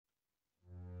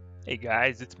Hey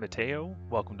guys, it's Mateo.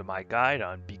 Welcome to my guide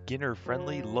on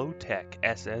beginner-friendly low-tech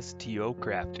SSTO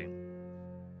crafting.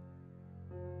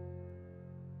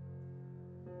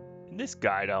 In this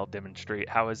guide, I'll demonstrate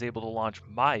how I was able to launch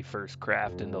my first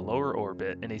craft into lower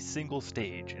orbit in a single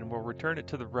stage and will return it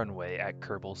to the runway at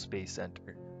Kerbal Space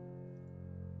Center.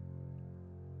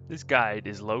 This guide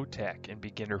is low-tech and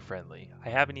beginner-friendly. I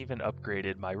haven't even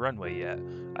upgraded my runway yet.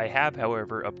 I have,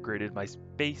 however, upgraded my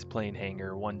spaceplane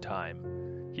hangar one time.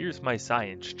 Here's my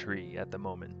science tree at the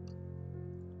moment.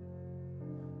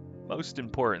 Most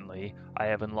importantly, I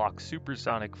have unlocked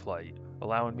supersonic flight,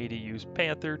 allowing me to use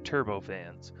Panther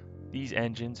turbofans. These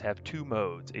engines have two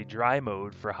modes, a dry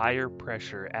mode for higher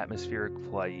pressure atmospheric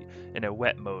flight and a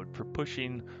wet mode for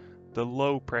pushing the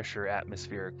low pressure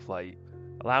atmospheric flight,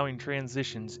 allowing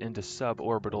transitions into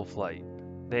suborbital flight.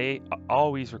 They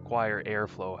always require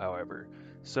airflow, however,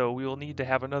 so we will need to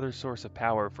have another source of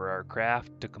power for our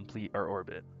craft to complete our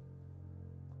orbit.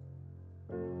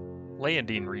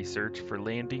 Landing research for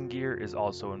landing gear is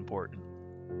also important.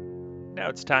 Now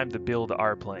it's time to build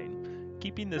our plane.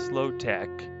 Keeping this low tech,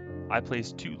 I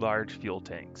placed two large fuel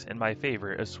tanks, and my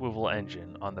favorite, a swivel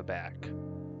engine, on the back.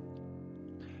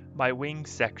 My wing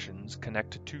sections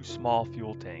connect to two small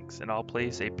fuel tanks, and I'll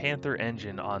place a Panther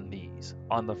engine on these.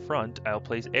 On the front, I'll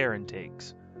place air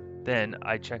intakes. Then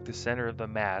I check the center of the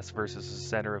mass versus the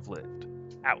center of lift.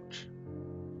 Ouch.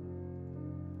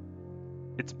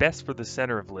 It's best for the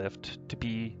center of lift to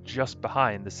be just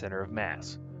behind the center of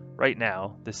mass. Right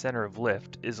now, the center of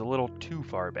lift is a little too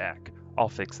far back. I'll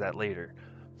fix that later.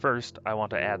 First, I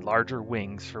want to add larger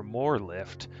wings for more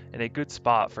lift and a good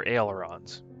spot for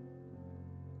ailerons.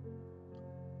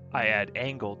 I add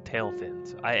angled tail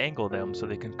fins. I angle them so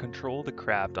they can control the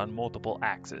craft on multiple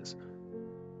axes.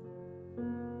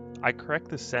 I correct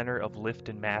the center of lift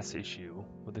and mass issue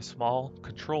with a small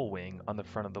control wing on the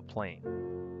front of the plane.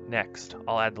 Next,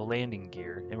 I'll add the landing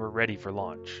gear and we're ready for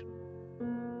launch.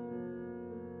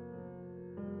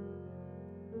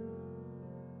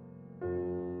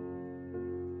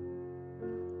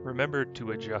 Remember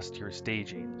to adjust your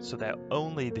staging so that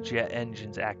only the jet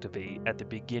engines activate at the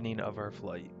beginning of our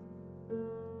flight.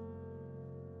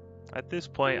 At this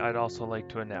point, I'd also like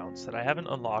to announce that I haven't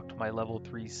unlocked my level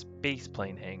 3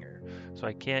 spaceplane hangar, so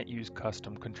I can't use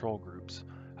custom control groups.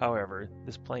 However,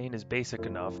 this plane is basic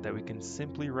enough that we can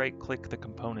simply right-click the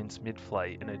components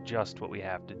mid-flight and adjust what we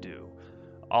have to do.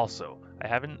 Also, I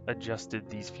haven't adjusted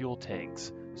these fuel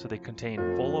tanks so they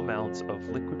contain full amounts of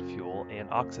liquid fuel and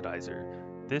oxidizer.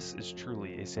 This is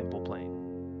truly a simple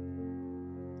plane.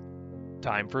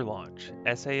 Time for launch.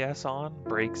 SAS on,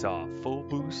 brakes off, full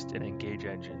boost, and engage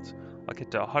engines. I'll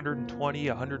get to 120,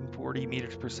 140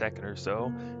 meters per second or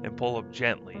so, and pull up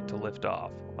gently to lift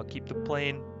off. I'll keep the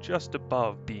plane just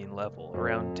above being level,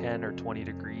 around 10 or 20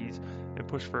 degrees, and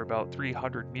push for about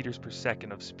 300 meters per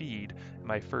second of speed, and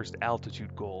my first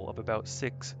altitude goal of about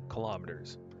 6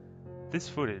 kilometers. This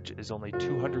footage is only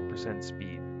 200%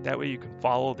 speed, that way you can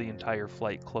follow the entire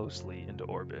flight closely into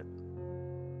orbit.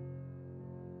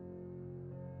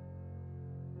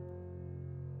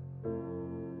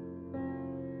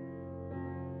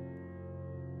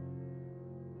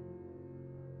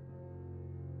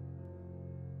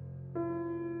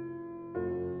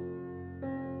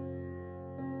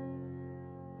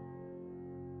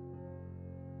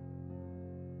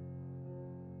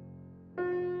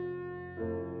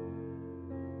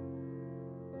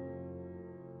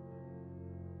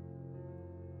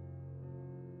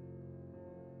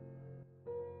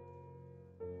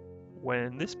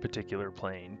 When this particular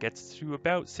plane gets to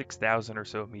about 6,000 or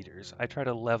so meters, I try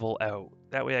to level out.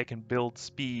 That way I can build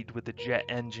speed with the jet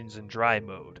engines in dry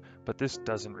mode, but this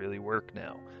doesn't really work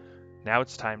now. Now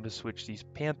it's time to switch these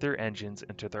Panther engines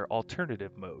into their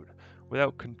alternative mode.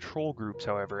 Without control groups,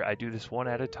 however, I do this one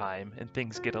at a time and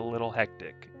things get a little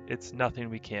hectic. It's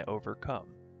nothing we can't overcome.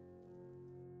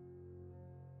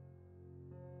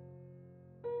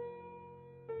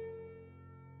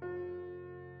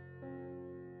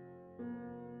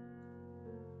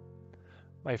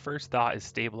 My first thought is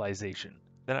stabilization.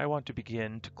 Then I want to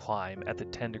begin to climb at the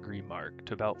 10-degree mark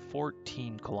to about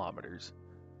 14 kilometers.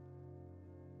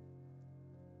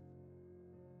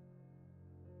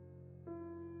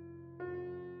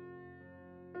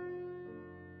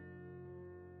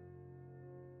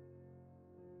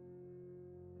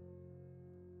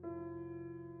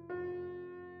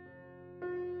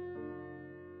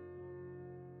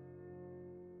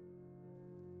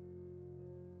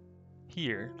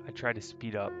 Here, I try to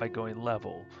speed up by going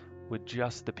level with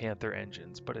just the Panther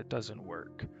engines, but it doesn't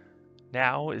work.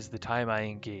 Now is the time I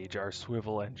engage our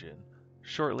swivel engine.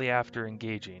 Shortly after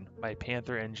engaging, my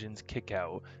Panther engines kick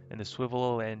out, and the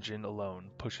swivel engine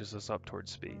alone pushes us up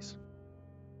towards space.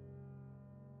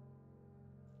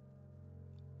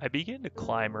 I begin to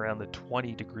climb around the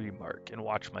 20-degree mark and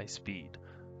watch my speed.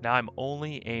 Now I'm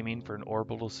only aiming for an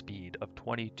orbital speed of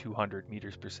 2200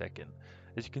 meters per second.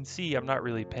 As you can see, I'm not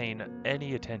really paying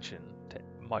any attention to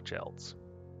much else.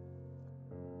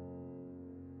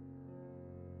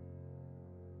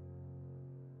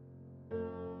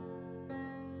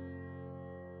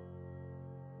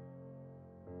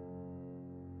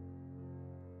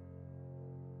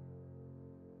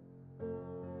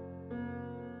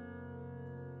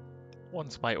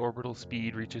 Once my orbital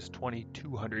speed reaches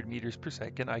 2200 meters per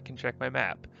second, I can check my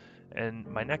map. And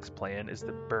my next plan is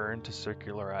to burn to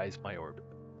circularize my orbit.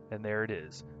 And there it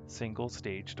is, single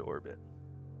staged orbit.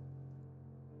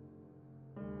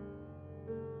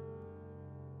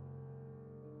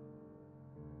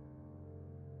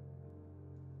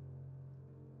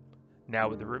 Now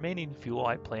with the remaining fuel,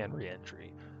 I plan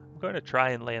re-entry. I'm going to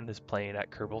try and land this plane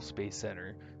at Kerbal Space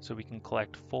Center so we can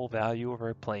collect full value of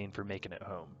our plane for making it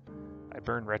home. I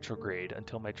burn retrograde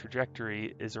until my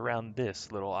trajectory is around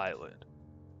this little island.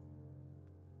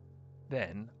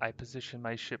 Then, I position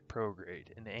my ship prograde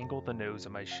and angle the nose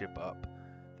of my ship up.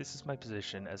 This is my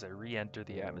position as I re-enter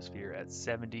the atmosphere at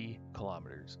 70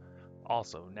 kilometers.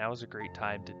 Also, now is a great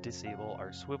time to disable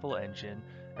our swivel engine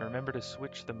and remember to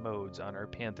switch the modes on our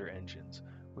Panther engines.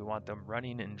 We want them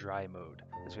running in dry mode,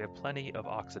 as we have plenty of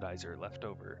oxidizer left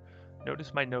over.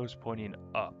 Notice my nose pointing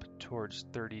up towards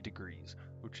 30 degrees,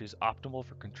 which is optimal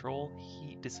for control,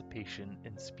 heat dissipation,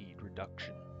 and speed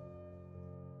reduction.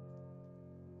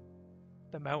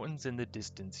 The mountains in the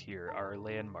distance here are a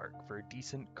landmark for a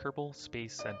decent Kerbal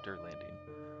Space Center landing.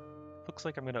 Looks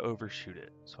like I'm going to overshoot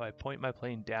it, so I point my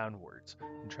plane downwards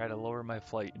and try to lower my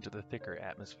flight into the thicker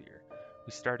atmosphere.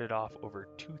 We started off over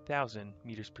 2,000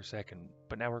 meters per second,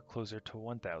 but now we're closer to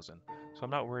 1,000, so I'm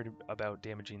not worried about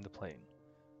damaging the plane.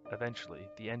 Eventually,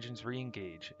 the engines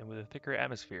re-engage, and with a thicker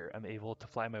atmosphere, I'm able to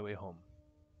fly my way home.